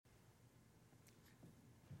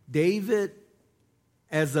David,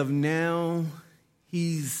 as of now,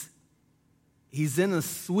 he's in a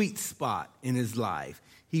sweet spot in his life.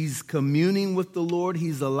 He's communing with the Lord.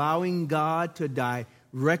 He's allowing God to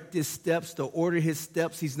direct his steps, to order his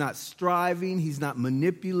steps. He's not striving. He's not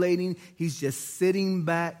manipulating. He's just sitting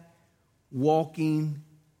back, walking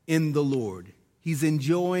in the Lord. He's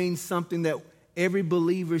enjoying something that every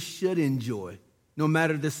believer should enjoy, no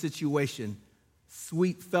matter the situation.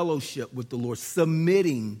 Sweet fellowship with the Lord,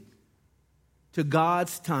 submitting to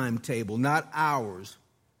God's timetable, not ours,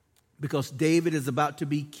 because David is about to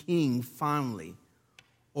be king finally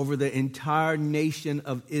over the entire nation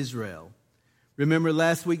of Israel. Remember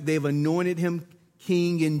last week they've anointed him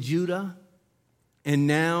king in Judah, and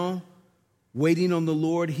now, waiting on the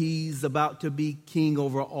Lord, he's about to be king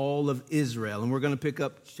over all of Israel. And we're going to pick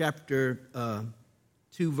up chapter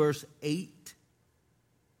 2, verse 8.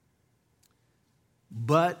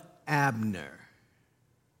 But Abner.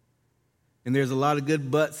 And there's a lot of good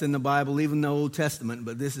buts in the Bible, even the Old Testament,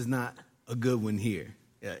 but this is not a good one here.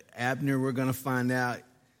 Abner, we're going to find out,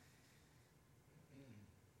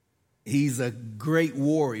 he's a great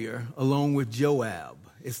warrior along with Joab.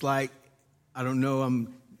 It's like, I don't know, of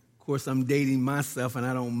course I'm dating myself and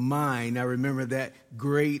I don't mind. I remember that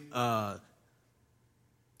great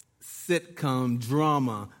sitcom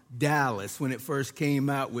drama, Dallas, when it first came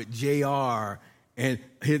out with JR and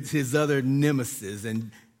his other nemesis.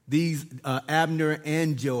 And these, Abner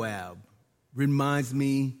and Joab, reminds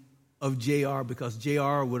me of JR because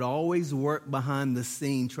JR would always work behind the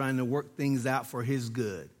scene trying to work things out for his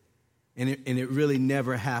good. And it really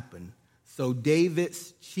never happened. So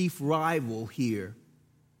David's chief rival here,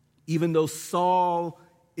 even though Saul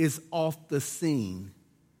is off the scene,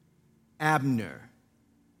 Abner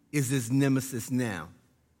is his nemesis now.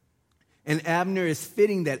 And Abner is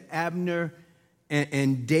fitting that Abner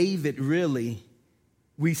and David really,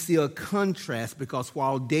 we see a contrast because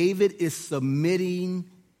while David is submitting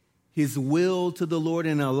his will to the Lord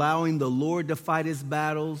and allowing the Lord to fight his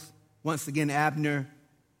battles, once again, Abner,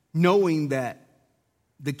 knowing that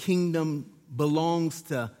the kingdom belongs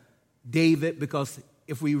to David, because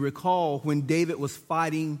if we recall, when David was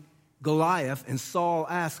fighting Goliath and Saul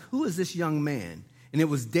asked, "Who is this young man?" And it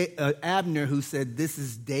was Abner who said, "This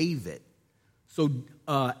is David." So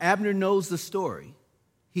Abner knows the story.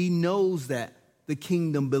 He knows that the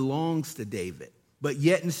kingdom belongs to David. But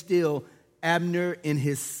yet and still, Abner, in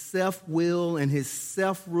his self-will and his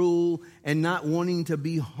self-rule and not wanting to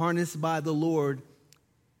be harnessed by the Lord,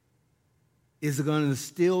 is going to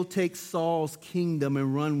still take Saul's kingdom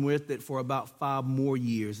and run with it for about 5 more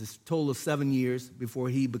years. It's a total of 7 years before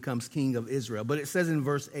he becomes king of Israel. But it says in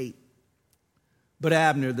verse 8, "But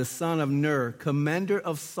Abner, the son of Ner, commander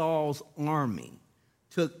of Saul's army,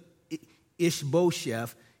 took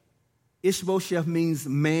Ishbosheth." Ishbosheth means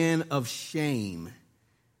man of shame.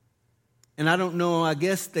 And I don't know, I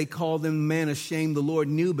guess they called him man of shame. The Lord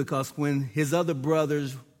knew, because when his other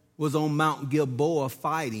brothers was on Mount Gilboa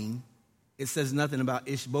fighting, it says nothing about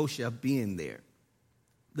Ishbosheth being there.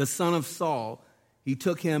 The son of Saul, he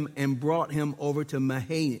took him and brought him over to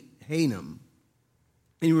Mahanaim.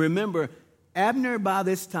 And you remember, Abner, by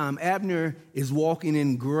this time, Abner is walking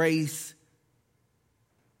in grace,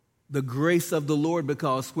 the grace of the Lord,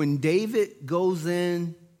 because when David goes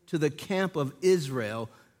in to the camp of Israel,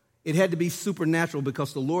 it had to be supernatural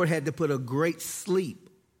because the Lord had to put a great sleep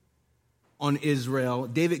on Israel.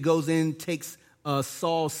 David goes in, takes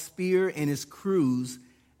Saul's spear and his cruse,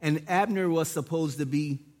 and Abner was supposed to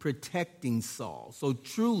be protecting Saul. So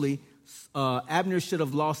truly, Abner should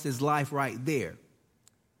have lost his life right there.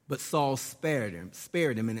 But Saul spared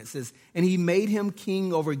him, and it says, "And he made him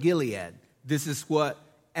king over Gilead." This is what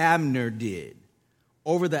Abner did.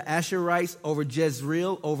 Over the Asherites, over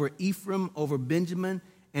Jezreel, over Ephraim, over Benjamin,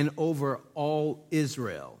 and over all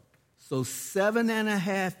Israel. So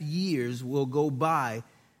 7.5 years will go by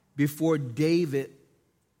before David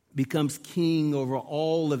becomes king over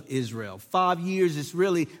all of Israel. 5 years is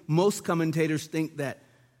really, most commentators think that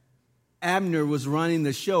Abner was running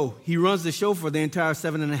the show. He runs the show for the entire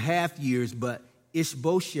 7.5 years, but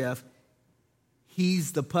Ishbosheth,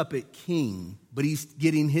 he's the puppet king, but he's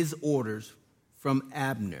getting his orders from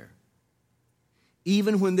Abner.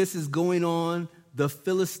 Even when this is going on, the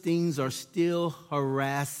Philistines are still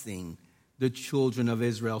harassing the children of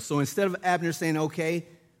Israel. So instead of Abner saying, "Okay,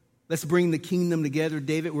 let's bring the kingdom together,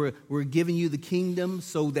 David, we're giving you the kingdom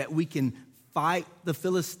so that we can fight the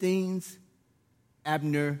Philistines,"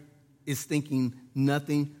 Abner is thinking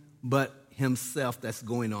nothing but himself that's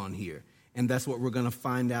going on here. And that's what we're going to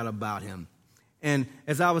find out about him. And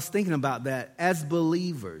as I was thinking about that, as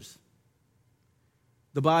believers,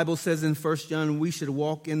 The Bible says in 1 John, we should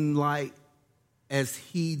walk in light as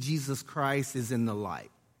he, Jesus Christ, is in the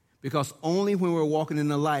light. Because only when we're walking in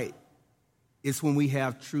the light is when we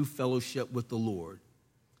have true fellowship with the Lord.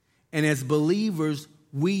 And as believers,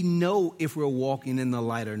 we know if we're walking in the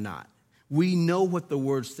light or not. We know what the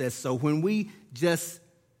word says. So when we just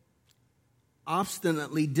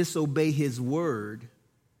obstinately disobey his word,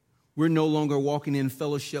 we're no longer walking in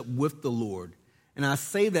fellowship with the Lord. And I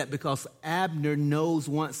say that because Abner knows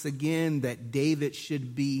once again that David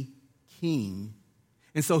should be king.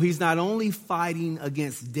 And so he's not only fighting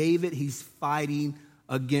against David, he's fighting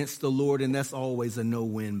against the Lord, and that's always a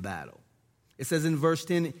no-win battle. It says in verse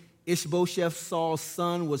 10, Ishbosheth, Saul's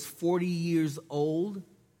son, was 40 years old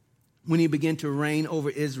when he began to reign over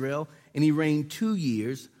Israel, and he reigned 2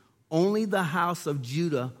 years. Only the house of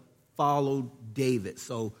Judah followed David.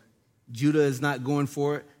 So Judah is not going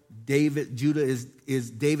for it. David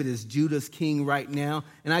is Judah's king right now.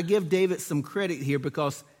 And I give David some credit here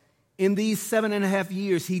because in these 7.5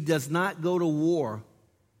 years, he does not go to war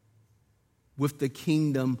with the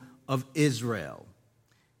kingdom of Israel.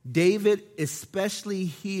 David, especially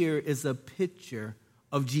here, is a picture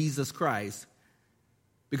of Jesus Christ.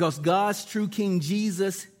 Because God's true King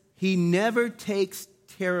Jesus, he never takes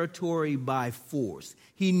territory by force.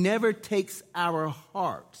 He never takes our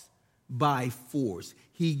hearts by force.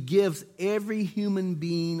 He gives every human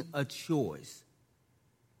being a choice.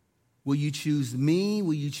 Will you choose me?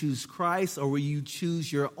 Will you choose Christ? Or will you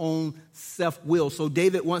choose your own self-will? So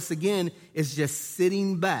David, once again, is just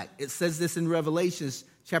sitting back. It says this in Revelation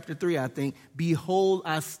chapter 3, I think. Behold,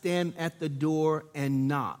 I stand at the door and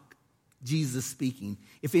knock. Jesus speaking.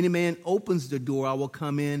 If any man opens the door, I will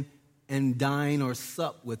come in and dine or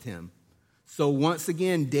sup with him. So once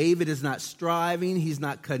again, David is not striving. He's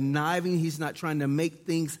not conniving. He's not trying to make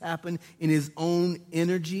things happen in his own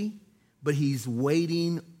energy, but he's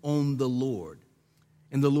waiting on the Lord.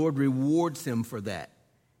 And the Lord rewards him for that.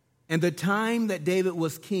 And the time that David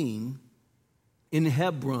was king in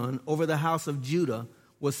Hebron over the house of Judah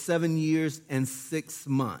was 7 years and 6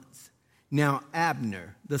 months. Now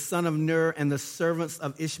Abner, the son of Ner, and the servants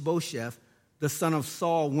of Ishbosheth, the son of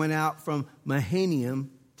Saul, went out from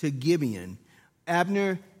Mahanaim to Gibeon.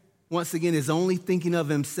 Abner, once again, is only thinking of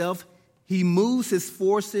himself. He moves his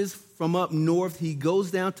forces from up north. He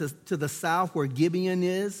goes down to the south where Gibeon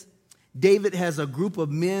is. David has a group of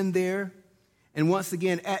men there. And once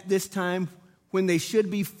again, at this time, when they should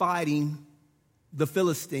be fighting the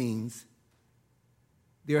Philistines,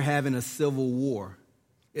 they're having a civil war.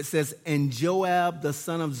 It says, and Joab, the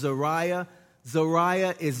son of Zeruiah.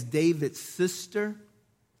 Zeruiah is David's sister.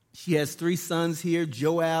 She has 3 sons here,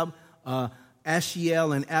 Joab,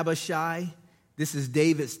 Ashiel, and Abishai. This is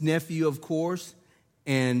David's nephew, of course.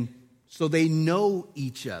 And so they know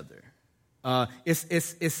each other.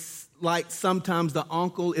 It's like sometimes the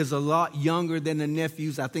uncle is a lot younger than the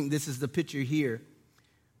nephews. I think this is the picture here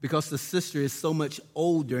because the sister is so much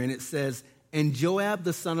older. And it says, and Joab,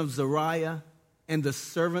 the son of Zeruiah, and the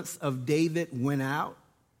servants of David went out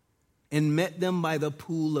and met them by the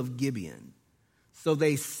pool of Gibeon. So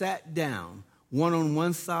they sat down, one on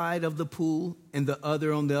one side of the pool and the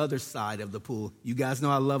other on the other side of the pool. You guys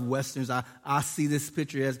know I love Westerns. I see this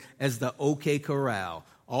picture as the OK Corral.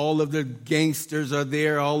 All of the gangsters are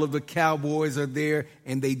there. All of the cowboys are there,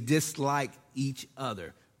 and they dislike each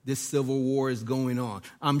other. This civil war is going on.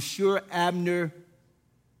 I'm sure Abner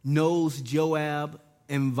knows Joab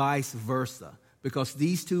and vice versa because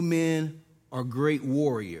these 2 men are great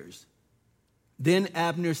warriors. Then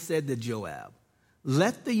Abner said to Joab,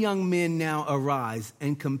 let the young men now arise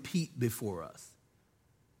and compete before us.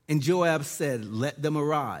 And Joab said, let them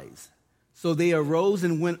arise. So they arose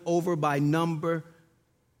and went over by number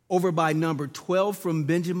 12 from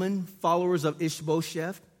Benjamin, followers of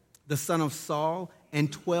Ishbosheth, the son of Saul,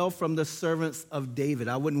 and 12 from the servants of David.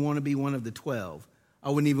 I wouldn't want to be one of the 12. I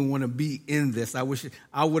wouldn't even want to be in this. I wish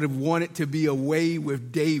I would have wanted to be away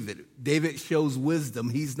with David. David shows wisdom.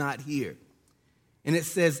 He's not here. And it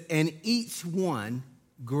says, and each one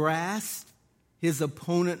grasped his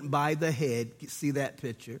opponent by the head. See that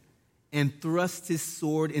picture? And thrust his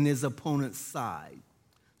sword in his opponent's side.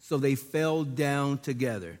 So they fell down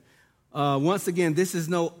together. Once again, this is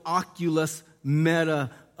no Oculus meta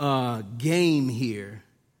game here.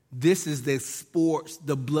 This is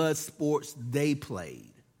the blood sports they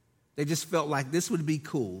played. They just felt like this would be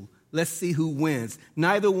cool. Let's see who wins.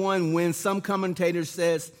 Neither one wins. Some commentators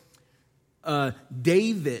says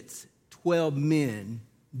David's 12 men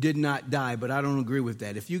did not die, but I don't agree with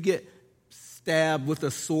that. If you get stabbed with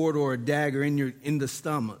a sword or a dagger in the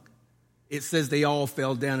stomach, it says they all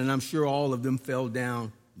fell down, and I'm sure all of them fell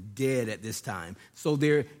down dead at this time. So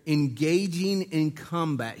they're engaging in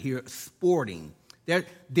combat here, sporting.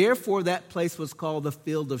 Therefore, that place was called the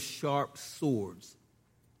Field of Sharp Swords,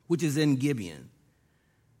 which is in Gibeon.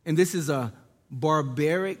 And this is a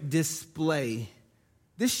barbaric display.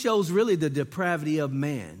 This shows really the depravity of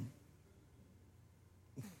man.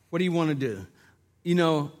 What do you want to do? You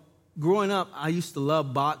know, growing up, I used to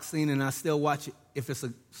love boxing, and I still watch it if it's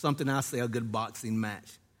something I say, a good boxing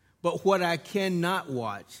match. But what I cannot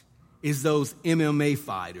watch is those MMA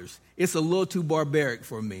fighters. It's a little too barbaric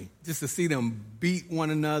for me, just to see them beat one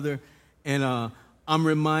another. And I'm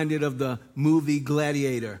reminded of the movie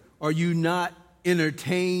Gladiator. Are you not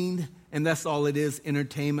entertained? And that's all it is,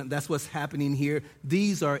 entertainment. That's what's happening here.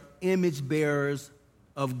 These are image bearers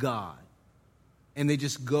of God. And they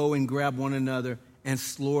just go and grab one another and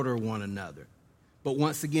slaughter one another. But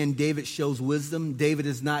once again, David shows wisdom. David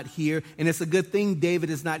is not here. And it's a good thing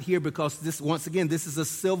David is not here, because this is a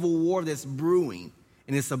civil war that's brewing.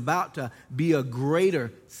 And it's about to be a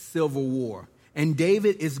greater civil war. And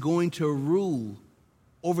David is going to rule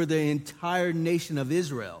over the entire nation of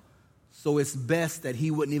Israel. So it's best that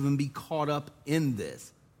he wouldn't even be caught up in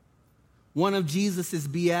this. One of Jesus'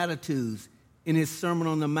 Beatitudes in his Sermon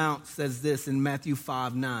on the Mount says this in Matthew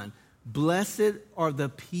 5:9. Blessed are the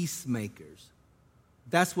peacemakers.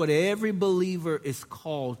 That's what every believer is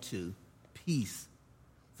called to, peace.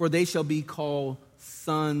 For they shall be called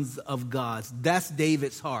sons of God. That's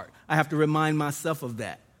David's heart. I have to remind myself of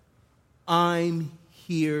that. I'm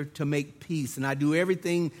here to make peace, and I do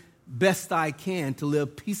everything best I can to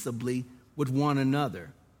live peaceably with one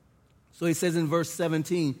another. So he says in verse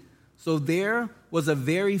 17, so there was a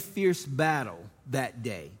very fierce battle that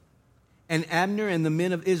day. And Abner and the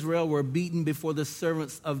men of Israel were beaten before the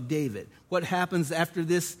servants of David. What happens after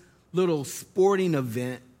this little sporting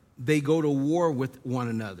event? They go to war with one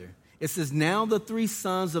another. It says, now the three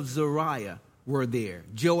sons of Zeruiah were there,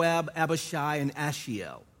 Joab, Abishai, and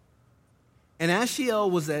Ashiel. And Ashiel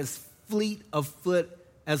was as fleet of foot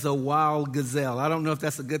as a wild gazelle. I don't know if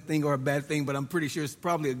that's a good thing or a bad thing, but I'm pretty sure it's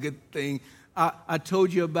probably a good thing. I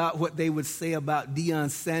told you about what they would say about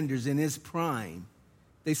Deion Sanders in his prime.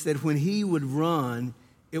 They said when he would run,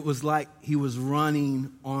 it was like he was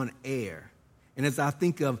running on air. And as I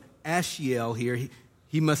think of Ashiel here,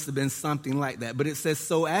 he must have been something like that. But it says,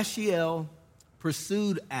 so Ashiel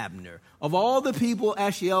pursued Abner. Of all the people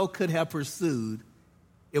Ashiel could have pursued,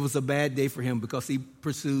 it was a bad day for him, because he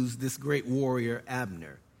pursues this great warrior,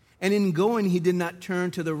 Abner. And in going, he did not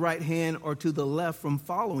turn to the right hand or to the left from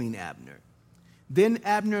following Abner. Then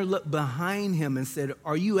Abner looked behind him and said,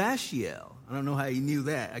 are you Ashiel? I don't know how he knew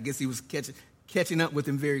that. I guess he was catching up with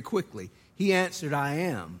him very quickly. He answered, I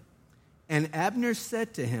am. And Abner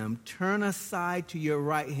said to him, turn aside to your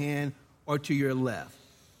right hand or to your left.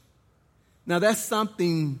 Now that's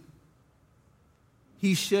something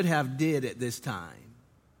he should have did at this time.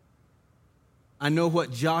 I know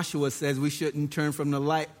what Joshua says, we shouldn't turn from the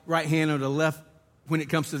right hand or the left when it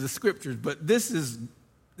comes to the scriptures, but this is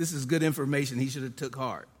good information he should have took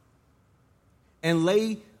heart. And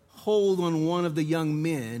lay hold on one of the young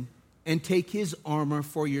men and take his armor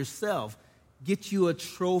for yourself. Get you a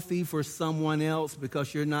trophy for someone else,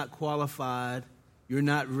 because you're not qualified, you're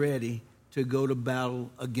not ready to go to battle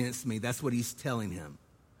against me. That's what he's telling him.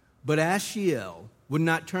 But Ashiel would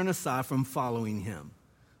not turn aside from following him.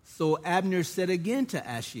 So Abner said again to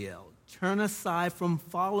Ashiel, turn aside from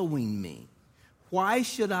following me. Why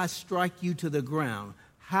should I strike you to the ground?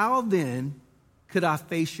 How then could I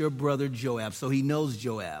face your brother Joab? So he knows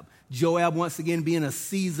Joab. Joab, once again, being a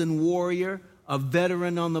seasoned warrior, a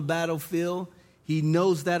veteran on the battlefield. He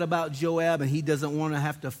knows that about Joab, and he doesn't want to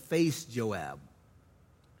have to face Joab.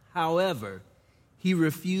 However, he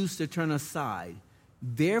refused to turn aside.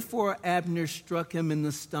 Therefore, Abner struck him in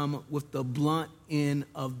the stomach with the blunt end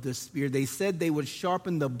of the spear. They said they would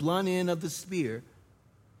sharpen the blunt end of the spear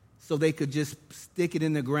so they could just stick it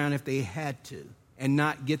in the ground if they had to, and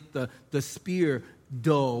not get the spear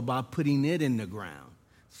dull by putting it in the ground.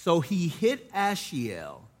 So he hit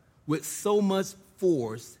Ashiel with so much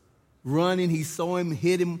force, running. He saw him,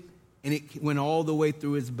 hit him, and it went all the way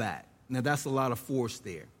through his back. Now, that's a lot of force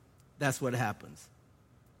there. That's what happens.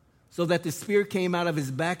 So that the spear came out of his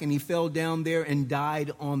back, and he fell down there and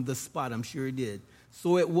died on the spot. I'm sure he did.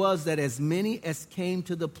 So it was that as many as came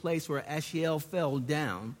to the place where Ashiel fell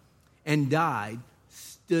down and died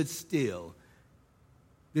stood still.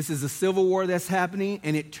 This is a civil war that's happening,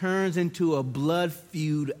 and it turns into a blood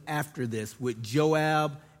feud after this with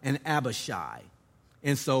Joab and Abishai.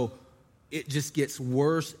 And so it just gets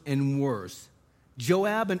worse and worse.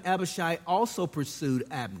 Joab and Abishai also pursued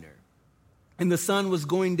Abner. And the sun was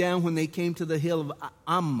going down when they came to the hill of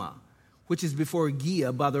Ammah, which is before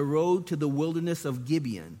Giah, by the road to the wilderness of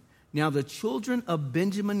Gibeon. Now the children of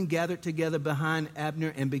Benjamin gathered together behind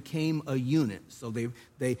Abner and became a unit. So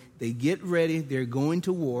they get ready, they're going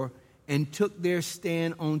to war, and took their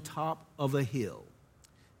stand on top of a hill.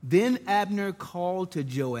 Then Abner called to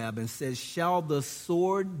Joab and said, "Shall the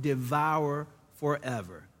sword devour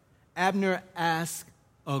forever?" Abner asked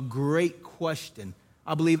a great question.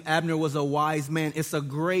 I believe Abner was a wise man. It's a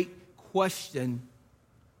great question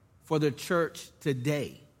for the church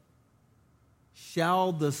today.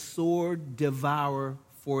 Shall the sword devour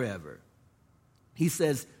forever? He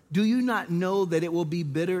says, "Do you not know that it will be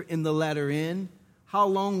bitter in the latter end? How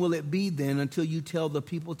long will it be then until you tell the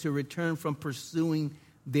people to return from pursuing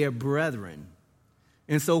their brethren?"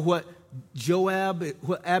 And so what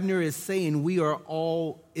Abner is saying, we are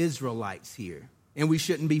all Israelites here, and we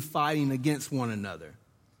shouldn't be fighting against one another.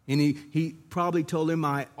 And he probably told him,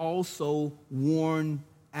 "I also warned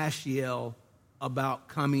Ashiel about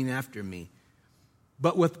coming after me."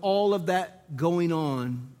 But with all of that going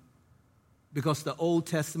on, because the Old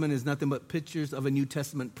Testament is nothing but pictures of a New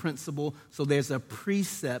Testament principle, so there's a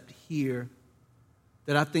precept here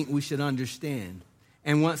that I think we should understand.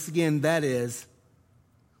 And once again, that is,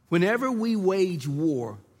 whenever we wage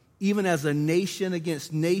war, even as a nation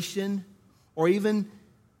against nation, or even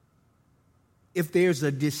if there's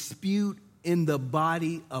a dispute in the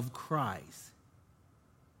body of Christ,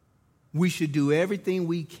 we should do everything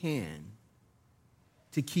we can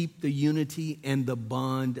to keep the unity and the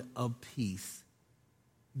bond of peace.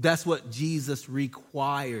 That's what Jesus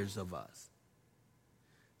requires of us.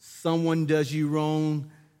 Someone does you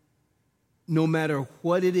wrong, no matter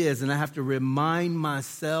what it is, and I have to remind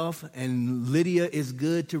myself, and Lydia is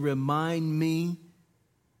good to remind me,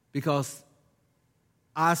 because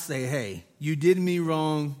I say, "Hey, you did me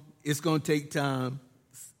wrong. It's going to take time."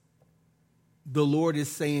 The Lord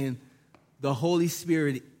is saying, the Holy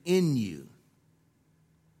Spirit in you,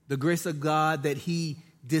 the grace of God that he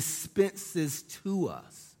dispenses to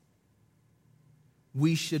us,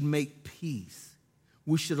 we should make peace.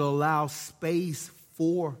 We should allow space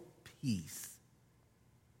for peace.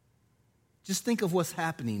 Just think of what's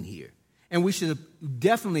happening here. And we should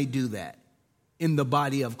definitely do that in the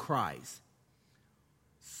body of Christ.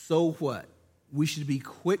 So what? We should be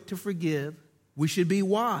quick to forgive. We should be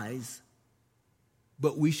wise,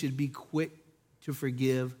 but we should be quick to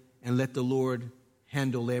forgive and let the Lord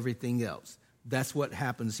handle everything else. That's what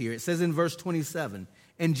happens here. It says in verse 27,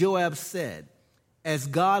 "And Joab said, 'As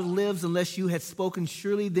God lives, unless you had spoken,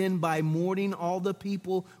 surely then by morning all the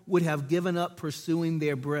people would have given up pursuing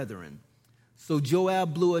their brethren.' So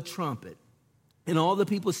Joab blew a trumpet, and all the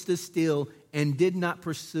people stood still and did not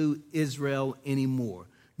pursue Israel anymore,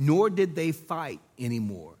 nor did they fight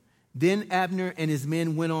anymore. Then Abner and his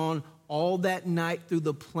men went on all that night through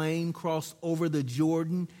the plain, crossed over the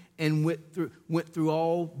Jordan, and went through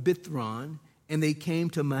all Bithron, and they came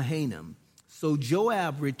to Mahanaim. So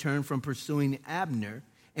Joab returned from pursuing Abner,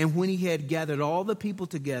 and when he had gathered all the people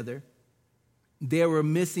together, there were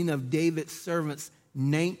missing of David's servants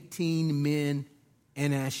 19 men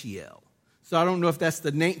and Ashiel." So I don't know if that's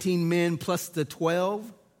the 19 men plus the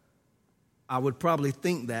 12. I would probably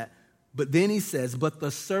think that. But then he says, "But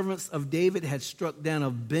the servants of David had struck down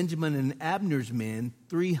of Benjamin and Abner's men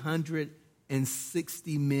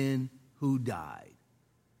 360 men who died."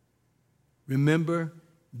 Remember,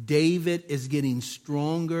 David is getting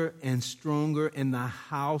stronger and stronger, and the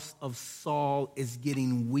house of Saul is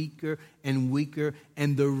getting weaker and weaker.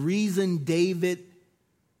 And the reason David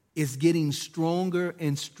is getting stronger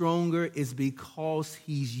and stronger is because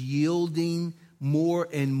he's yielding more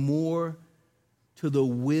and more to the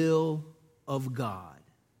will of God.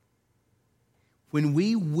 When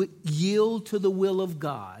we yield to the will of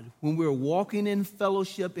God, when we're walking in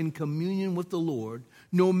fellowship and communion with the Lord,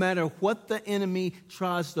 no matter what the enemy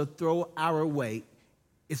tries to throw our way,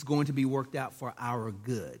 it's going to be worked out for our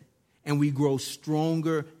good. And we grow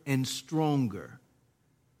stronger and stronger,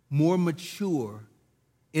 more mature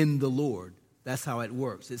in the Lord. That's how it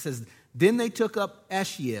works. It says, "Then they took up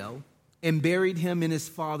Ashiel and buried him in his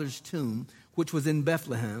father's tomb, which was in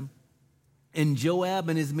Bethlehem. And Joab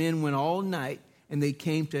and his men went all night, and they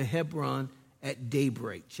came to Hebron at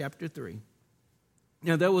daybreak." Chapter 3.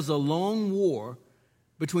 Now there was a long war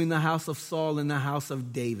between the house of Saul and the house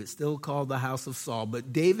of David, still called the house of Saul.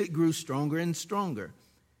 But David grew stronger and stronger,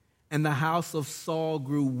 and the house of Saul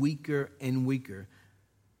grew weaker and weaker.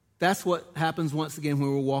 That's what happens once again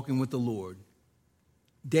when we're walking with the Lord.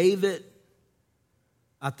 David,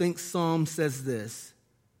 I think Psalm says this,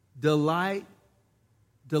 delight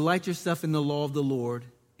yourself in the law of the Lord,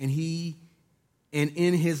 and he and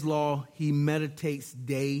in his law he meditates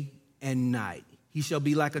day and night. He shall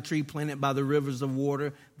be like a tree planted by the rivers of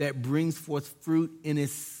water that brings forth fruit in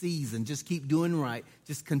its season. Just keep doing right.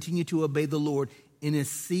 Just continue to obey the Lord. In his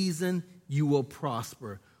season you will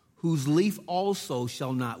prosper, whose leaf also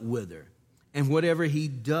shall not wither, and whatever he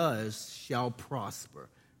does shall prosper.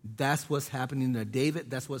 That's what's happening to David.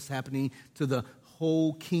 That's what's happening to the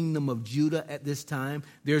whole kingdom of Judah at this time.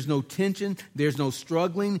 There's no tension. There's no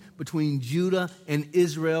struggling between Judah and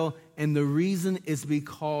Israel. And the reason is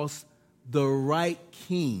because the right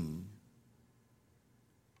king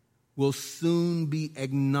will soon be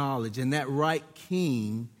acknowledged. And that right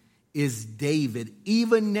king is David.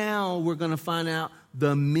 Even now, we're going to find out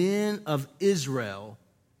the men of Israel,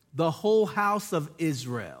 the whole house of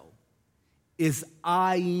Israel, is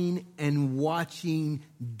eyeing and watching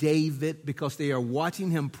David because they are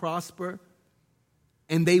watching him prosper,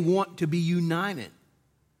 and they want to be united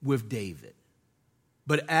with David.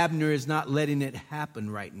 But Abner is not letting it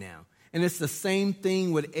happen right now. And it's the same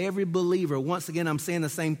thing with every believer. Once again, I'm saying the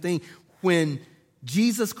same thing. When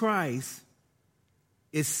Jesus Christ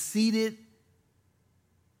is seated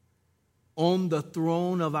on the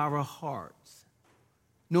throne of our hearts,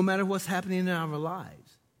 no matter what's happening in our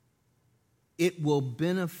lives, it will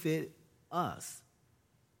benefit us.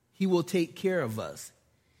 He will take care of us.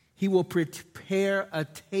 He will prepare a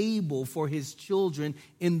table for his children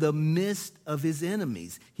in the midst of his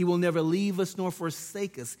enemies. He will never leave us nor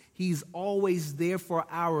forsake us. He's always there for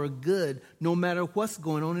our good, no matter what's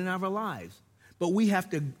going on in our lives. But we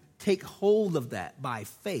have to take hold of that by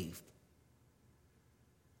faith.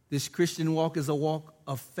 This Christian walk is a walk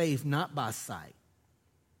of faith, not by sight.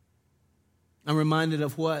 I'm reminded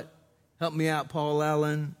of what? Help me out, Paul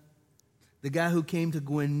Allen. The guy who came to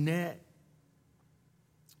Gwinnett.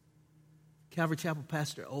 Calvary Chapel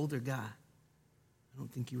pastor, older guy. I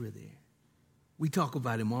don't think you were there. We talk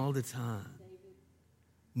about him all the time.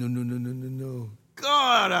 No.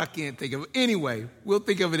 God, I can't think of it. Anyway, we'll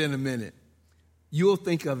think of it in a minute. You'll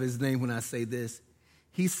think of his name when I say this.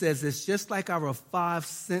 He says it's just like our five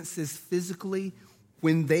senses physically.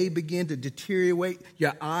 When they begin to deteriorate,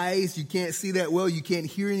 your eyes, you can't see that well, you can't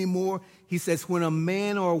hear anymore. He says when a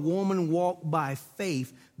man or a woman walk by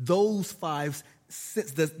faith, those five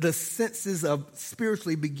the senses of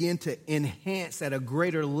spiritually begin to enhance at a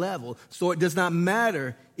greater level. So it does not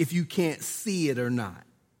matter if you can't see it or not.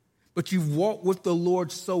 But you've walked with the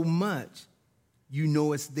Lord so much, you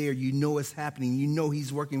know it's there, you know it's happening, you know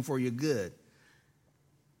he's working for your good.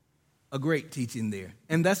 A great teaching there.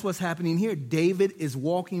 And that's what's happening here. David is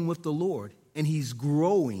walking with the Lord, and he's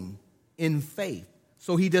growing in faith.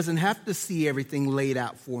 So he doesn't have to see everything laid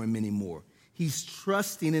out for him anymore. He's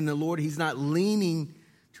trusting in the Lord. He's not leaning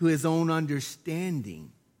to his own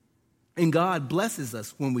understanding. And God blesses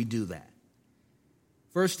us when we do that.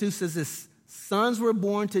 Verse 2 says this, sons were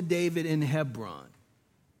born to David in Hebron.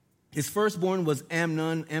 His firstborn was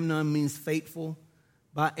Amnon. Amnon means faithful.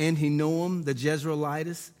 By Ahinoam, the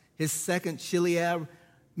Jezreelitess. His second, Chileab,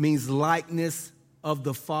 means likeness of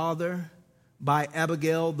the father. By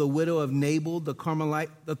Abigail, the widow of Nabal, the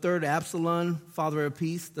Carmelite. The third, Absalom, father of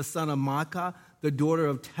peace, the son of Maacah, the daughter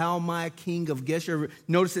of Talmai, king of Geshur.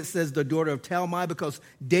 Notice it says the daughter of Talmai because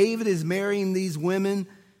David is marrying these women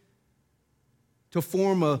to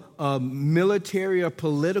form a military or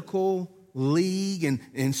political league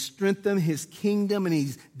and strengthen his kingdom, and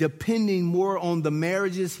he's depending more on the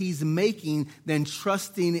marriages he's making than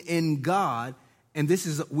trusting in God. And this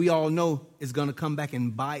is, we all know, is going to come back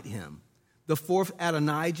and bite him. The fourth,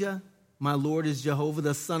 Adonijah, my Lord is Jehovah,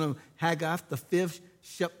 the son of Haggith. The fifth,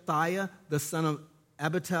 Shephatiah, the son of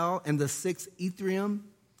Abital. And the sixth, Ephraim,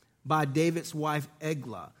 by David's wife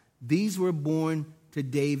Eglah. These were born to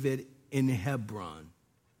David in Hebron.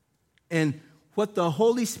 And what the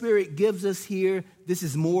Holy Spirit gives us here, this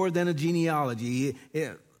is more than a genealogy.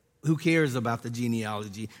 Who cares about the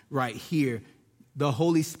genealogy right here? The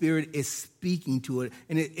Holy Spirit is speaking to it,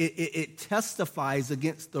 and it testifies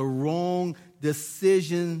against the wrong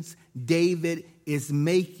decisions David is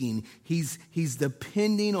making. He's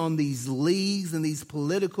depending on these leagues and these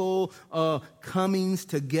political comings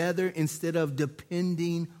together instead of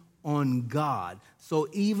depending on God. So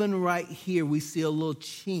even right here, we see a little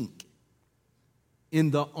chink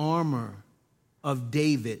in the armor of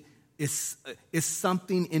David. It's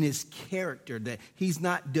something in his character that he's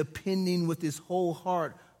not depending with his whole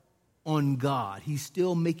heart on God. He's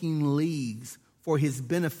still making leagues for his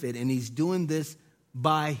benefit, and he's doing this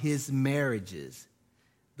by his marriages.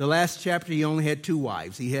 The last chapter, he only had 2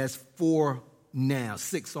 wives. He has 4 now,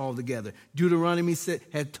 6 altogether. Deuteronomy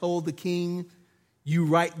had told the king, You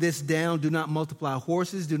write this down. Do not multiply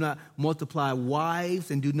horses, do not multiply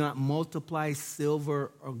wives, and do not multiply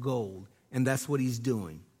silver or gold. And that's what he's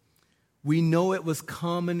doing. We know it was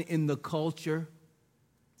common in the culture,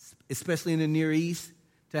 especially in the Near East,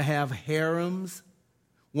 to have harems.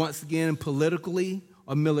 Once again, politically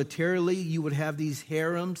or militarily, you would have these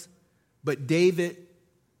harems. But David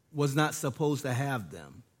was not supposed to have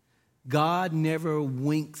them. God never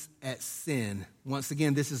winks at sin. Once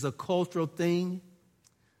again, this is a cultural thing.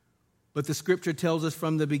 But the scripture tells us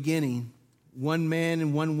from the beginning, one man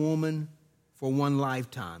and one woman for one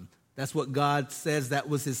lifetime. That's what God says. That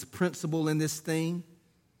was his principle in this thing.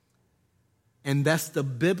 And that's the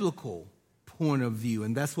biblical point of view.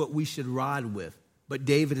 And that's what we should ride with. But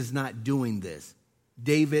David is not doing this.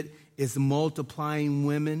 David is multiplying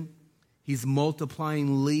women. He's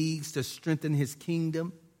multiplying leagues to strengthen his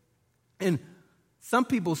kingdom. And some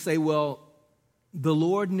people say, well, the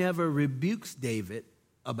Lord never rebukes David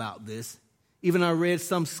about this. Even I read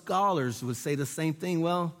some scholars would say the same thing.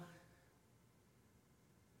 Well,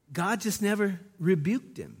 God just never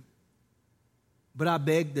rebuked him. But I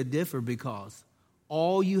beg to differ, because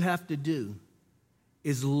all you have to do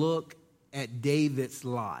is look at David's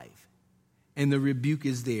life, and the rebuke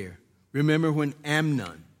is there. Remember when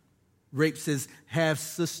Amnon rapes his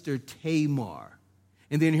half-sister Tamar,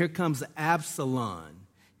 and then here comes Absalom.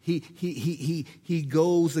 He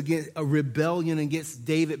goes against a rebellion against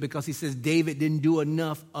David because he says David didn't do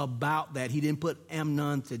enough about that. He didn't put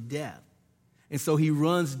Amnon to death. And so he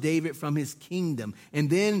runs David from his kingdom. And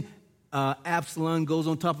then Absalom goes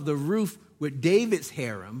on top of the roof with David's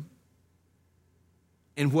harem.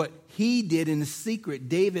 And what he did in secret,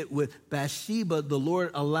 David with Bathsheba, the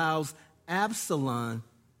Lord allows Absalom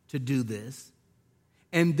to do this.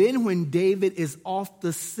 And then when David is off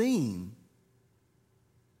the scene,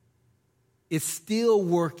 is still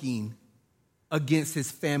working against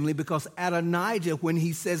his family, because Adonijah, when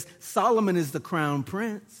he says Solomon is the crown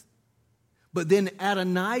prince, but then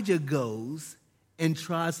Adonijah goes and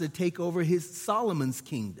tries to take over Solomon's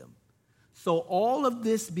kingdom. So all of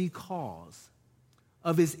this because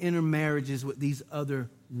of his intermarriages with these other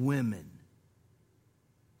women.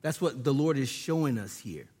 That's what the Lord is showing us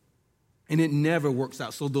here. And it never works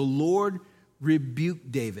out. So the Lord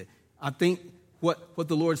rebuked David. I think what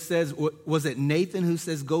the Lord says, was it Nathan who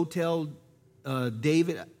says, go tell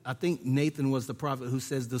David? I think Nathan was the prophet who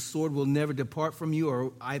says, the sword will never depart from you,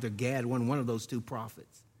 or either Gad, one of those two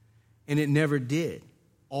prophets. And it never did,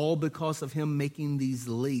 all because of him making these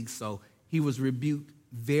leagues. So he was rebuked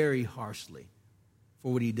very harshly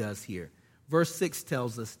for what he does here. Verse 6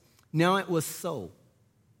 tells us, now it was so,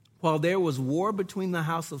 while there was war between the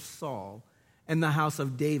house of Saul and the house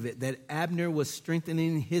of David, that Abner was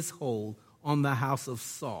strengthening his hold on the house of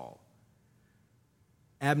Saul.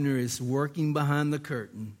 Abner is working behind the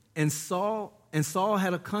curtain, and Saul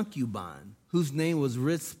had a concubine whose name was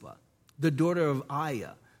Rizpah, the daughter of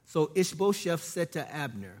Aiah. So Ishbosheth said to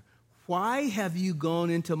Abner, why have you gone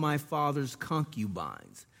into my father's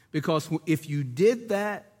concubines? Because if you did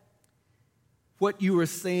that, what you were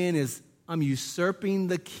saying is, I'm usurping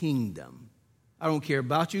the kingdom. I don't care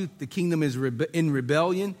about you. The kingdom is in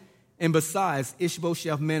rebellion. And besides,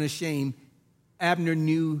 Ishbosheth, man of shame, Abner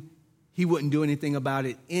knew he wouldn't do anything about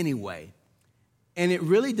it anyway. And it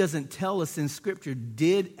really doesn't tell us in Scripture,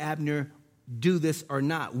 did Abner do this or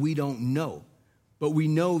not? We don't know. But we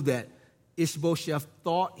know that Ishbosheth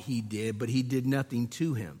thought he did, but he did nothing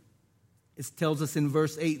to him. It tells us in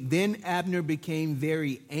verse 8, then Abner became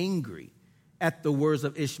very angry at the words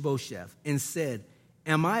of Ishbosheth and said,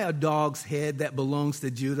 am I a dog's head that belongs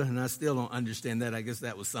to Judah? And I still don't understand that. I guess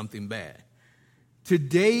that was something bad.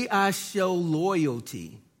 Today I show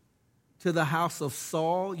loyalty to the house of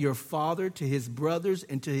Saul, your father, to his brothers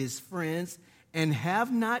and to his friends, and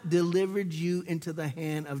have not delivered you into the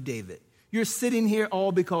hand of David. You're sitting here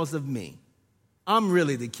all because of me. I'm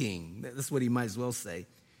really the king. That's what he might as well say.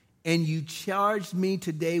 And you charged me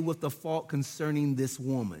today with the fault concerning this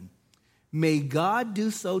woman. May God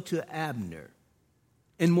do so to Abner,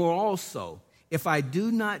 and more also, if I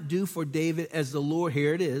do not do for David as the Lord,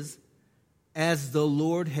 here it is, as the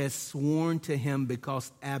Lord has sworn to him,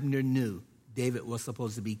 because Abner knew David was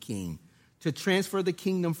supposed to be king, to transfer the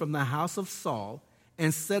kingdom from the house of Saul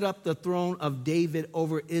and set up the throne of David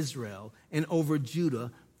over Israel and over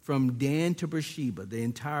Judah from Dan to Beersheba, the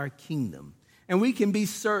entire kingdom. And we can be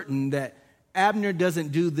certain that Abner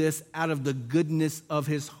doesn't do this out of the goodness of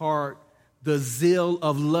his heart, the zeal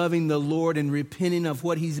of loving the Lord and repenting of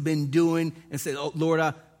what he's been doing and said, oh, Lord,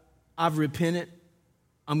 I've repented.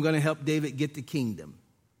 I'm going to help David get the kingdom.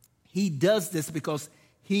 He does this because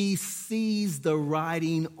he sees the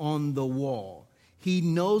writing on the wall. He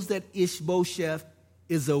knows that Ishbosheth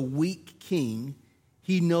is a weak king.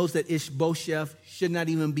 He knows that Ishbosheth should not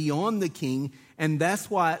even be on the king. And that's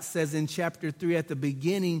why it says in chapter 3 at the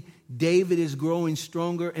beginning, David is growing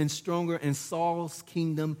stronger and stronger, and Saul's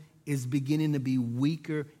kingdom is beginning to be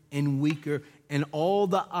weaker and weaker. And all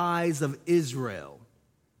the eyes of Israel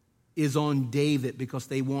is on David because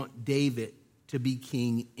they want David to be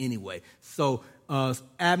king anyway. So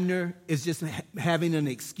Abner is just having an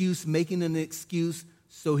excuse, making an excuse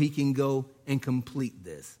so he can go and complete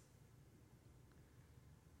this.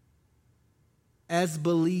 As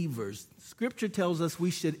believers, Scripture tells us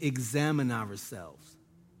we should examine ourselves,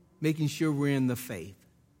 making sure we're in the faith.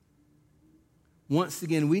 Once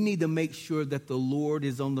again, we need to make sure that the Lord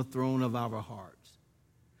is on the throne of our hearts,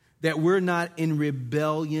 that we're not in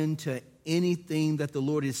rebellion to anything that the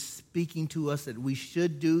Lord is speaking to us that we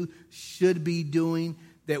should do, should be doing,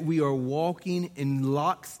 that we are walking in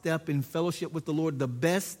lockstep in fellowship with the Lord, the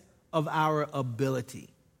best of our ability.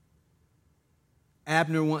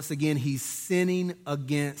 Abner, once again, he's sinning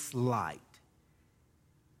against light.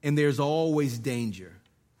 And there's always danger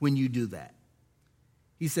when you do that.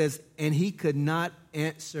 He says, and he could not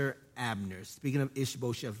answer Abner, speaking of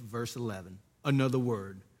Ishbosheth, verse 11, another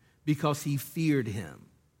word, because he feared him.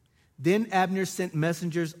 Then Abner sent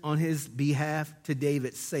messengers on his behalf to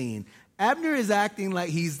David, saying, Abner is acting like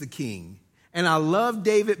he's the king. And I love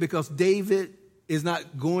David because David is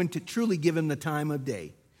not going to truly give him the time of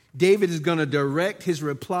day. David is going to direct his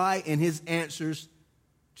reply and his answers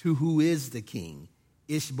to who is the king,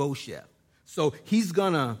 Ishbosheth. So he's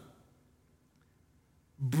going to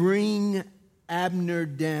bring Abner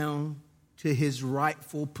down to his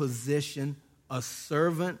rightful position, a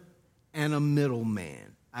servant and a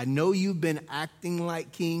middleman. I know you've been acting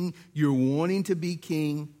like king. You're wanting to be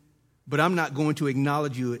king, but I'm not going to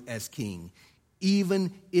acknowledge you as king.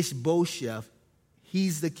 Even Ishbosheth,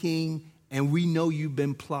 he's the king, and we know you've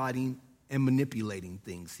been plotting and manipulating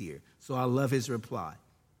things here. So I love his reply.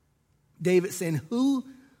 David saying, who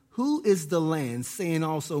is the land? Saying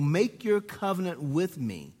also, make your covenant with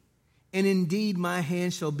me. And indeed, my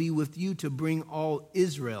hand shall be with you to bring all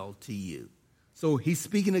Israel to you. So he's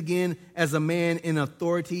speaking again as a man in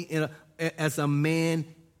authority, as a man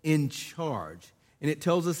in charge. And it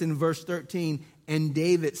tells us in verse 13, and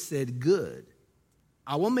David said, good,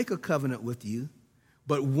 I will make a covenant with you.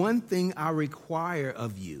 But one thing I require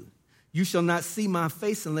of you, you shall not see my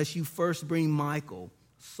face unless you first bring Michal,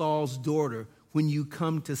 Saul's daughter, when you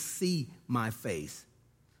come to see my face.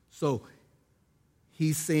 So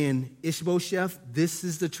he's saying, Ishbosheth, this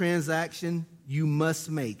is the transaction you must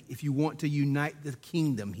make if you want to unite the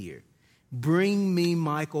kingdom here. Bring me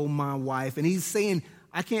Michal, my wife. And he's saying,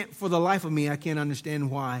 for the life of me, I can't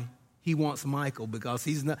understand why he wants Michal, because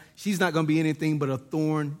she's not going to be anything but a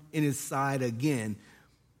thorn in his side again.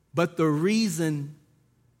 But the reason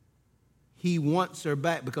he wants her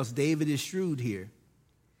back, because David is shrewd here,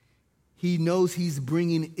 he knows he's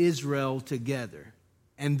bringing Israel together.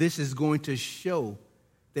 And this is going to show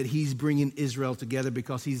that he's bringing Israel together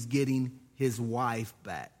because he's getting his wife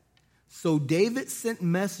back. So David sent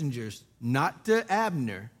messengers, not to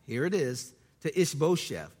Abner, here it is, to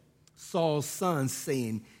Ishbosheth, Saul's son,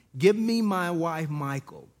 saying, give me my wife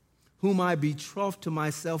Michal, whom I betrothed to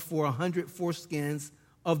myself for 100 foreskins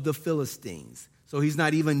of the Philistines. So he's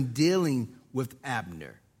not even dealing with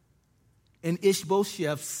Abner. And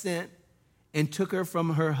Ishbosheth sent and took her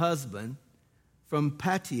from her husband, from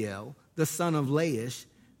Paltiel, the son of Laish.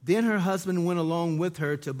 Then her husband went along with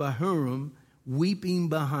her to Bahurim, weeping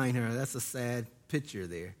behind her. That's a sad picture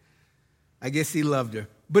there. I guess he loved her.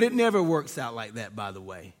 But it never works out like that, by the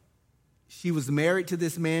way. She was married to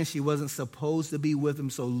this man. She wasn't supposed to be with him.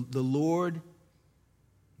 So the Lord,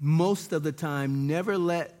 most of the time, never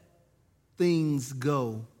let things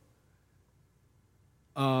go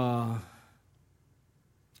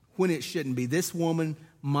when it shouldn't be. This woman,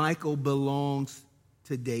 Michal, belongs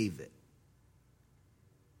to David.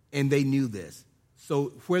 And they knew this.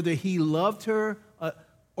 So whether he loved her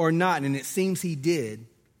or not, and it seems he did,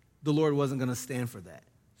 the Lord wasn't going to stand for that.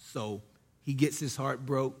 So he gets his heart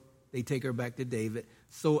broke. They take her back to David.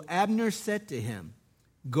 So Abner said to him,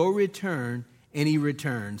 go return, and he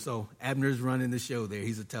returned. So Abner's running the show there.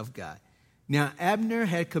 He's a tough guy. Now Abner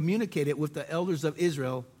had communicated with the elders of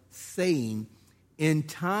Israel, saying, in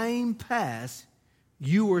time past,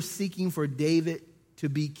 you were seeking for David to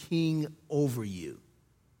be king over you.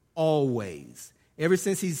 Always. Ever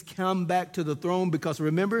since he's come back to the throne, because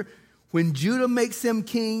remember, when Judah makes him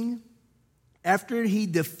king, after he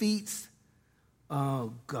defeats,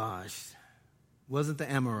 wasn't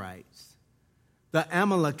the Amorites, the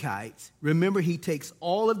Amalekites, remember he takes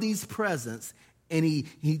all of these presents and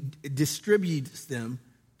he distributes them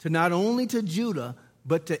to not only to Judah,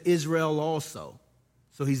 but to Israel also.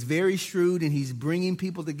 So he's very shrewd, and he's bringing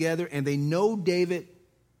people together, and they know David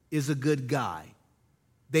is a good guy.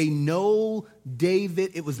 They know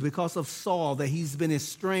David, it was because of Saul that he's been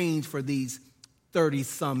estranged for these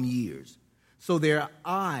 30-some years. So their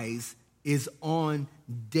eyes is on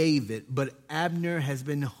David, but Abner has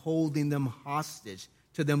been holding them hostage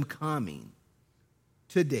to them coming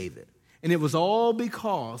to David. And it was all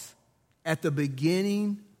because at the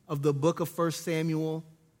beginning of the book of 1 Samuel,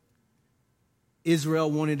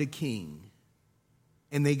 Israel wanted a king.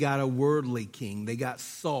 And they got a worldly king. They got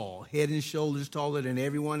Saul, head and shoulders taller than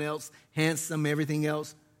everyone else, handsome, everything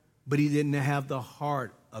else. But he didn't have the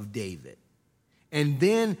heart of David. And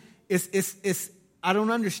then I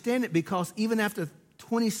don't understand it, because even after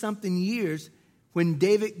 20-something years, when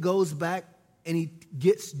David goes back and he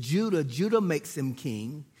gets Judah, Judah makes him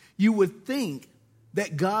king. You would think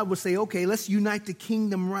that God would say, okay, let's unite the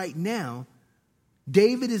kingdom right now.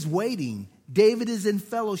 David is waiting. David is in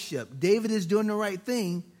fellowship. David is doing the right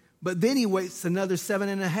thing. But then he waits another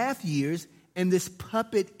 7.5 years, and this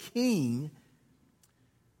puppet king,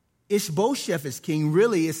 Ishbosheth is king.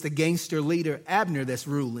 Really, it's the gangster leader Abner that's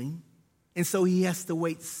ruling. And so he has to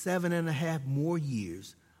wait 7.5 more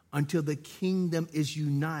years until the kingdom is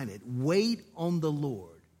united. Wait on the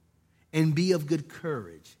Lord and be of good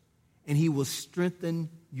courage, and he will strengthen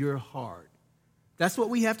your heart. That's what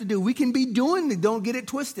we have to do. We can be doing, don't get it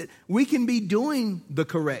twisted, we can be doing the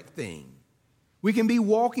correct thing. We can be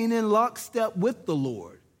walking in lockstep with the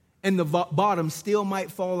Lord, and the bottom still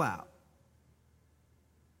might fall out.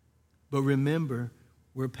 But remember,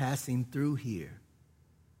 we're passing through here.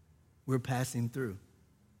 We're passing through.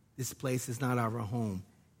 This place is not our home,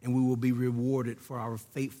 and we will be rewarded for our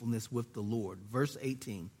faithfulness with the Lord. Verse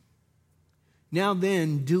 18. Now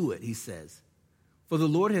then, do it, he says. For the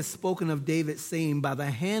Lord has spoken of David, saying, by the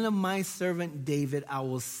hand of my servant David, I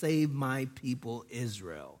will save my people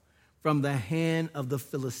Israel from the hand of the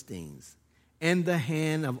Philistines and the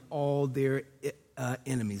hand of all their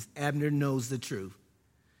enemies. Abner knows the truth.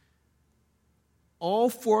 All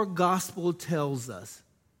four gospel tells us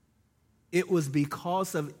it was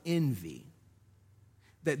because of envy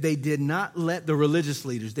that they did not let the religious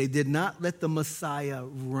leaders, they did not let the Messiah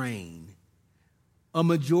reign. A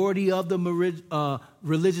majority of the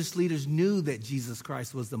religious leaders knew that Jesus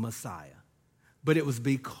Christ was the Messiah. But it was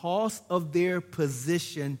because of their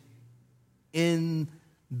position in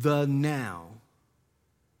the now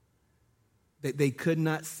that they could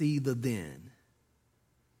not see the then.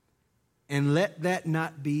 And let that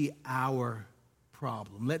not be our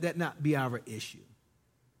problem. Let that not be our issue.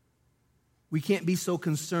 We can't be so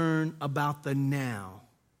concerned about the now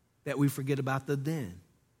that we forget about the then.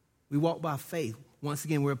 We walk by faith. Once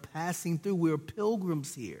again, we're passing through. We're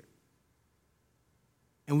pilgrims here.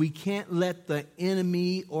 And we can't let the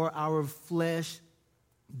enemy or our flesh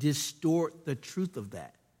distort the truth of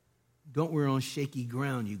that. Don't we're on shaky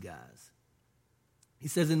ground, you guys. He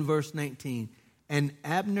says in verse 19, and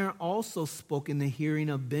Abner also spoke in the hearing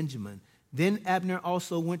of Benjamin. Then Abner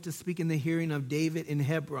also went to speak in the hearing of David in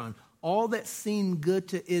Hebron, all that seemed good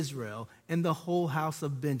to Israel and the whole house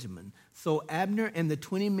of Benjamin. So Abner and the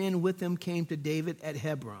 20 men with him came to David at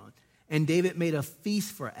Hebron, and David made a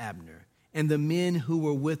feast for Abner and the men who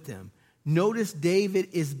were with him. Notice David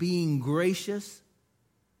is being gracious,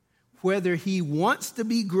 whether he wants to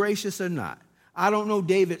be gracious or not. I don't know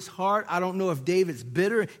David's heart. I don't know if David's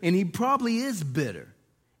bitter, and he probably is bitter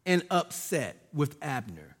and upset with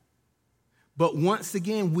Abner. But once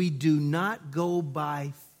again, we do not go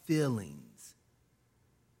by feelings.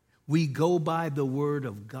 We go by the word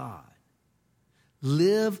of God.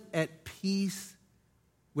 Live at peace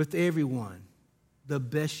with everyone the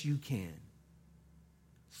best you can.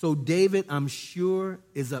 So David, I'm sure,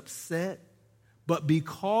 is upset, but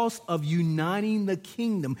because of uniting the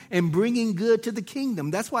kingdom and bringing good to the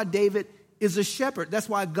kingdom, that's why David is a shepherd. That's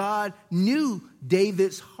why God knew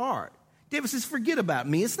David's heart. David says, forget about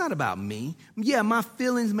me. It's not about me. Yeah, my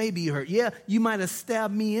feelings may be hurt. Yeah, you might have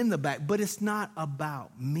stabbed me in the back, but it's not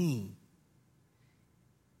about me.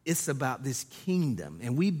 It's about this kingdom.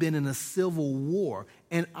 And we've been in a civil war,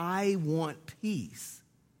 and I want peace.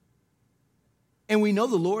 And we know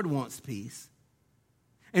the Lord wants peace.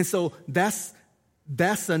 And so that's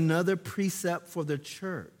another precept for the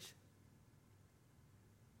church.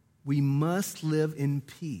 We must live in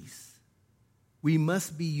peace. We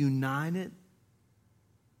must be united.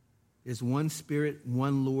 There's one Spirit,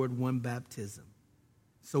 one Lord, one baptism.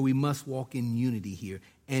 So we must walk in unity here.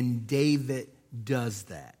 And David does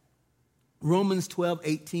that. Romans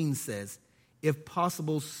 12:18 says, If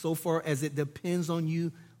possible, so far as it depends on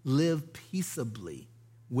you, live peaceably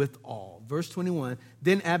with all. Verse 21,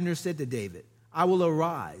 then Abner said to David, I will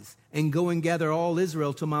arise and go and gather all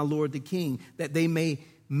Israel to my lord the king, that they may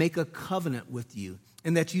make a covenant with you,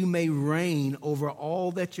 and that you may reign over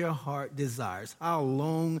all that your heart desires. How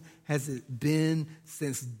long has it been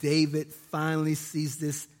since David finally sees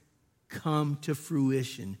this come to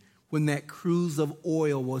fruition, when that cruse of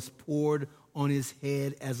oil was poured on his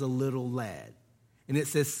head as a little lad? And it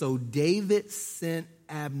says, so David sent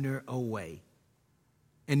Abner away.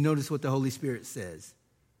 And notice what the Holy Spirit says.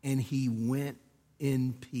 And he went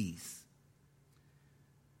in peace.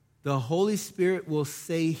 The Holy Spirit will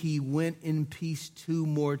say he went in peace 2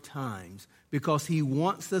 more times, because he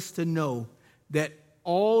wants us to know that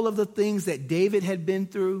all of the things that David had been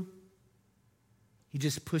through, he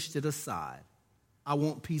just pushed it aside. I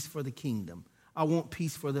want peace for the kingdom. I want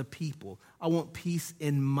peace for the people. I want peace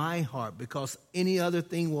in my heart, because any other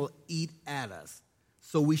thing will eat at us.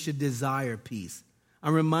 So we should desire peace.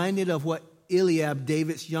 I'm reminded of what Eliab,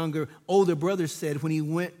 David's older brother, said when he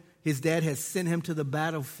went. His dad had sent him to the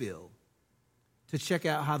battlefield to check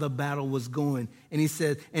out how the battle was going. And he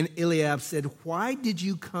said, and Eliab said, why did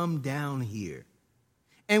you come down here?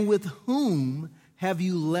 And with whom have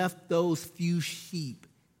you left those few sheep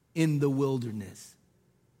in the wilderness?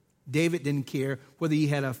 David didn't care whether he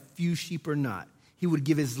had a few sheep or not. He would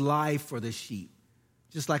give his life for the sheep,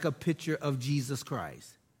 just like a picture of Jesus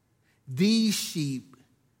Christ. These sheep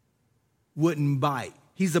wouldn't bite.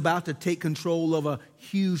 He's about to take control of a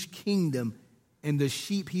huge kingdom, and the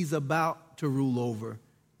sheep he's about to rule over,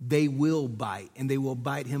 they will bite, and they will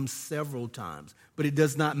bite him several times. But it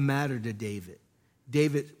does not matter to David.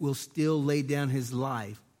 David will still lay down his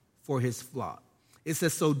life for his flock. It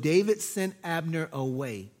says, so David sent Abner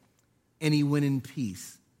away, and he went in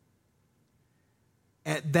peace.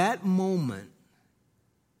 At that moment,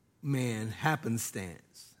 happenstance.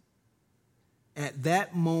 At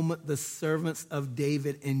that moment, the servants of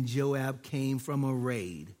David and Joab came from a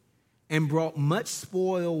raid and brought much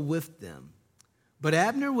spoil with them. But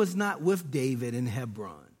Abner was not with David in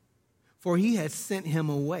Hebron, for he had sent him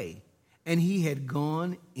away, and he had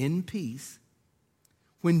gone in peace.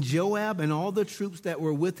 When Joab and all the troops that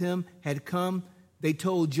were with him had come, they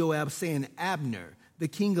told Joab, saying, Abner, the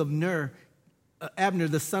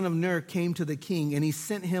son of Ner, came to the king, and he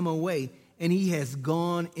sent him away, and he has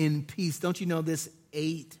gone in peace. Don't you know this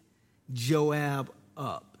ate Joab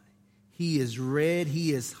up? He is red,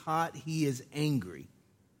 he is hot, he is angry.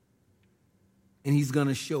 And he's going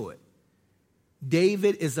to show it.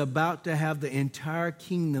 David is about to have the entire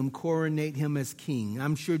kingdom coronate him as king.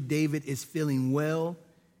 I'm sure David is feeling well,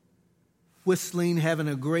 whistling, having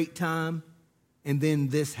a great time. And then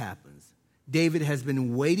this happens. David has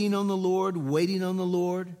been waiting on the Lord,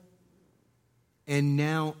 and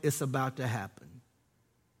now it's about to happen.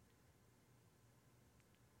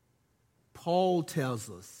 Paul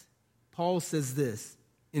says this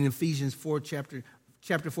in Ephesians 4, chapter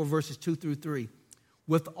 4, verses 2 through 3.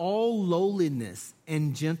 With all lowliness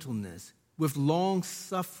and gentleness, with long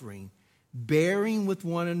suffering, bearing with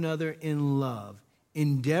one another in love,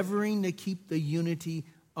 endeavoring to keep the unity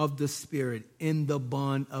of the Spirit in the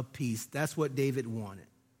bond of peace. That's what David wanted.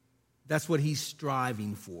 That's what he's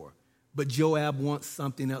striving for. But Joab wants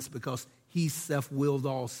something else, because he's self-willed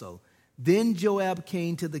also. Then Joab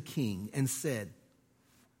came to the king and said,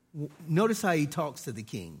 notice how he talks to the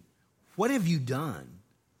king. What have you done?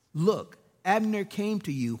 Look, Abner came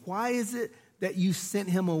to you. Why is it that you sent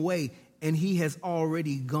him away and he has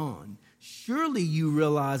already gone? Surely you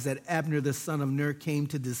realize that Abner the son of Ner came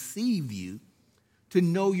to deceive you, to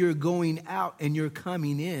know you're going out and you're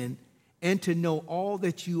coming in, and to know all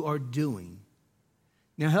that you are doing.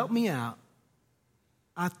 Now help me out.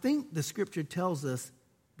 I think the scripture tells us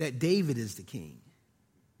that David is the king,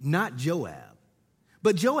 not Joab.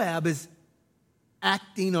 But Joab is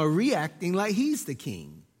acting or reacting like he's the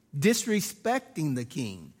king, disrespecting the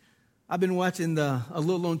king. I've been watching a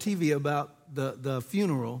little on TV about the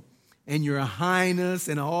funeral, and your highness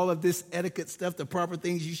and all of this etiquette stuff, the proper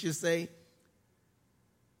things you should say.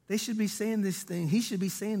 They should be saying this thing. He should be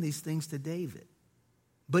saying these things to David.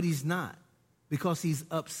 But he's not, because he's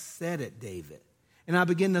upset at David. And I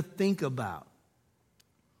begin to think about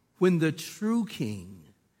when the true king,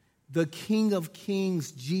 the King of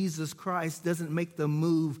Kings, Jesus Christ, doesn't make the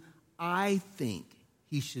move I think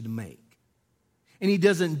he should make. And he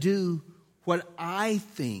doesn't do what I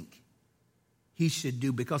think he should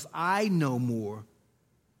do, because I know more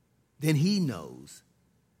than he knows.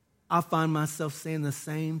 I find myself saying the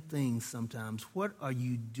same thing sometimes. What are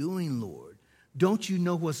you doing, Lord? Don't you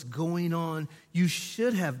know what's going on? You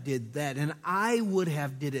should have did that, and I would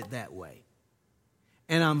have did it that way.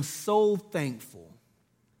 And I'm so thankful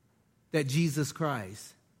that Jesus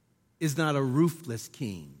Christ is not a ruthless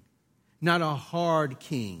king, not a hard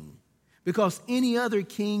king. Because any other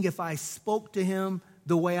king, if I spoke to him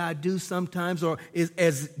the way I do sometimes, or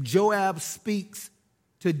as Joab speaks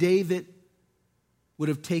to David, would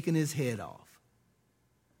have taken his head off.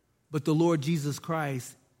 But the Lord Jesus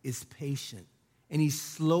Christ is patient, and he's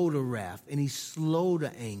slow to wrath, and he's slow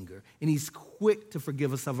to anger, and he's quick to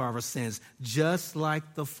forgive us of our sins, just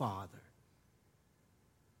like the Father.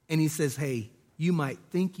 And he says, hey, you might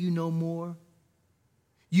think you know more.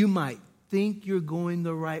 You might think you're going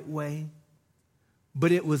the right way.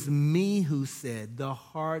 But it was me who said, the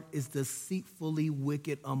heart is deceitfully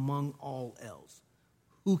wicked among all else.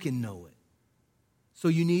 Who can know it? So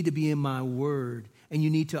you need to be in my word, and you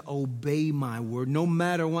need to obey my word, no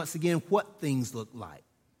matter, once again, what things look like.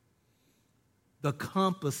 The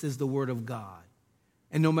compass is the word of God.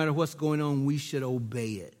 And no matter what's going on, we should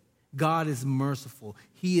obey it. God is merciful.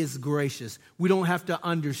 He is gracious. We don't have to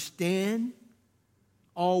understand.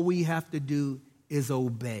 All we have to do is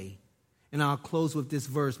obey. And I'll close with this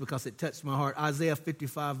verse because it touched my heart. Isaiah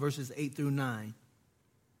 55, verses 8 through 9.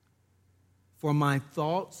 For my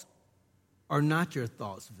thoughts are not your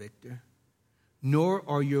thoughts, Victor, nor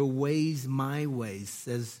are your ways my ways,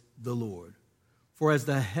 says the Lord. For as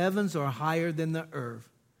the heavens are higher than the earth,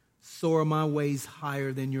 so are my ways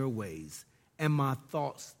higher than your ways, and my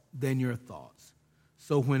thoughts than your thoughts.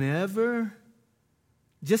 So whenever,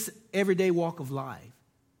 just everyday walk of life,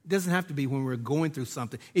 it doesn't have to be when we're going through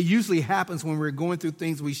something. It usually happens when we're going through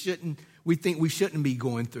things we think we shouldn't be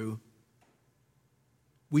going through.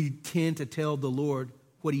 We tend to tell the Lord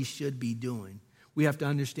what he should be doing. We have to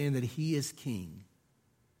understand that he is king.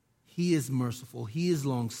 He is merciful. He is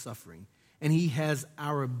long-suffering. And he has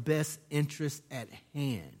our best interest at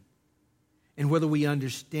hand. And whether we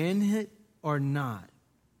understand it or not,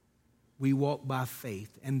 we walk by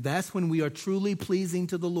faith. And that's when we are truly pleasing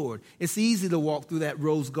to the Lord. It's easy to walk through that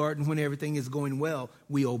rose garden when everything is going well,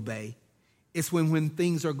 we obey. It's when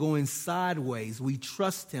things are going sideways, we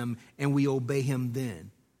trust him and we obey him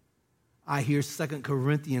then. I hear 2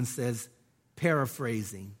 Corinthians says,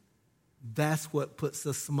 paraphrasing, that's what puts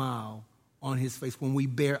a smile on his face when we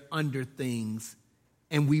bear under things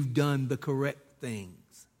and we've done the correct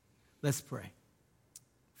things. Let's pray.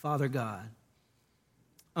 Father God,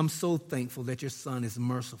 I'm so thankful that your son is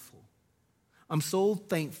merciful. I'm so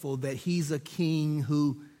thankful that he's a king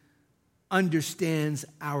who understands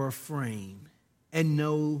our frame and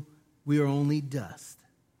know we are only dust.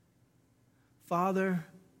 Father,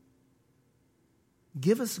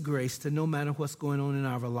 give us grace to, no matter what's going on in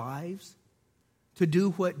our lives, to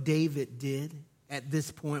do what David did at this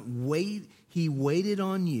point. He waited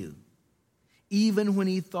on you, even when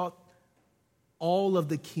he thought all of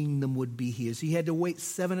the kingdom would be his. He had to wait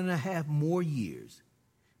 7.5 more years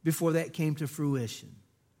before that came to fruition.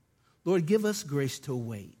 Lord, give us grace to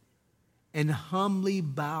wait and humbly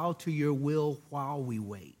bow to your will while we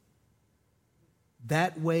wait.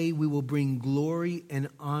 That way we will bring glory and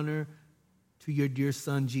honor to your dear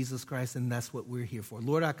son, Jesus Christ, and that's what we're here for.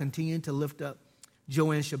 Lord, I continue to lift up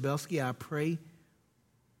Joanne Shabelsky. I pray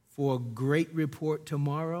for a great report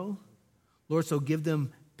tomorrow. Lord, so give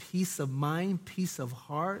them peace of mind, peace of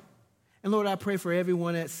heart. And Lord, I pray for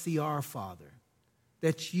everyone at CR, Father,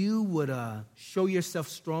 that you would show yourself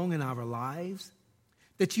strong in our lives,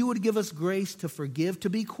 that you would give us grace to forgive, to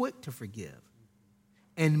be quick to forgive,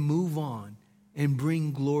 and move on and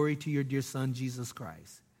bring glory to your dear son, Jesus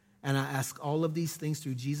Christ. And I ask all of these things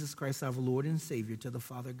through Jesus Christ, our Lord and Savior, to the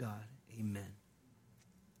Father God. Amen.